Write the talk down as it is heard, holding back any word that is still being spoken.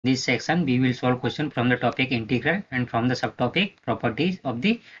This section we will solve question from the topic integral and from the subtopic properties of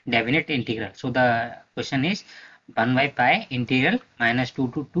the definite integral. So the question is 1 by pi integral minus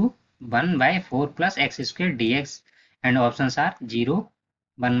 2 to 2 1 by 4 plus x square dx, and options are 0,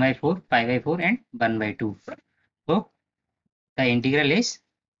 1 by 4, pi by 4 and 1 by 2. So the integral is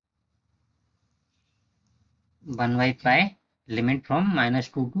 1 by pi, limit from minus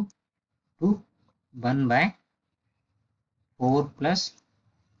 2 to 1 by 4 plus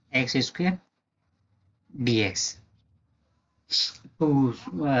x square dx. To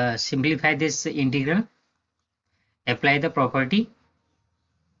simplify this integral, apply the property.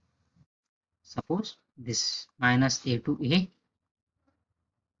 Suppose this minus a to a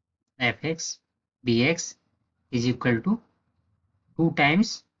fx dx is equal to 2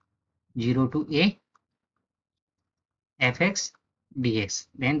 times 0 to a fx dx.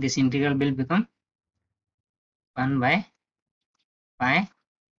 Then this integral will become 1 by pi,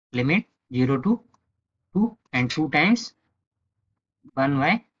 limit 0 to 2 and 2 times 1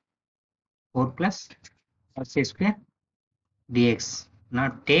 by 4 plus x square dx.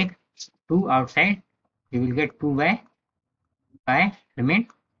 Now take 2 outside, you will get 2 by pi, limit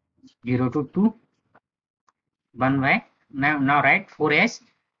 0 to 2, 1 by, now write 4 as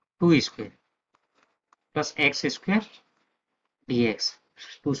 2 square plus x square dx.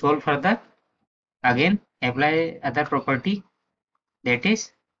 To solve further, again apply other property, that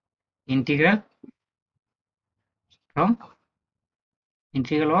is integral from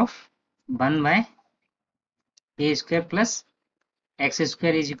integral of 1 by a square plus x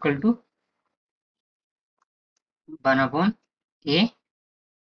square is equal to 1 upon a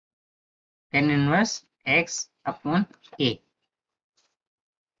tan inverse x upon a.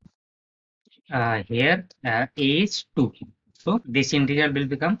 Here a is 2, so this integral will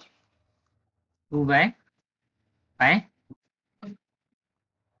become 2 by pi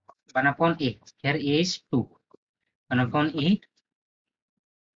 1 upon a. Here a is 2, 1 upon a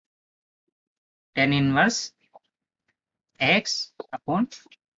tan inverse x upon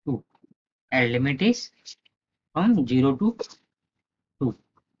 2, and limit is from 0 to 2.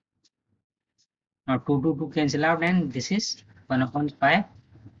 Now 2 to 2 cancel out, and this is 1 upon pi,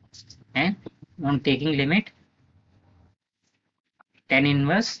 and on taking limit tan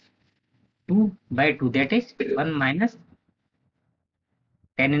inverse 2 by 2, that is 1 minus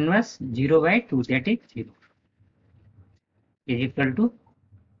tan inverse 0 by 2, that is 0, is equal to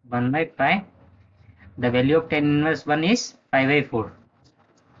 1 by pi. The value of tan inverse 1 is pi by 4,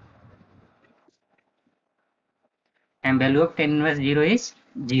 and value of tan inverse 0 is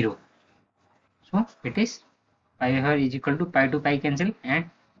 0. So it is pi by 4 is equal to pi to pi cancel, and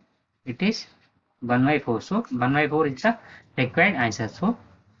it is 1 by 4. So 1 by 4 is the required answer. So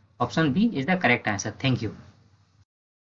option B is the correct answer. Thank you.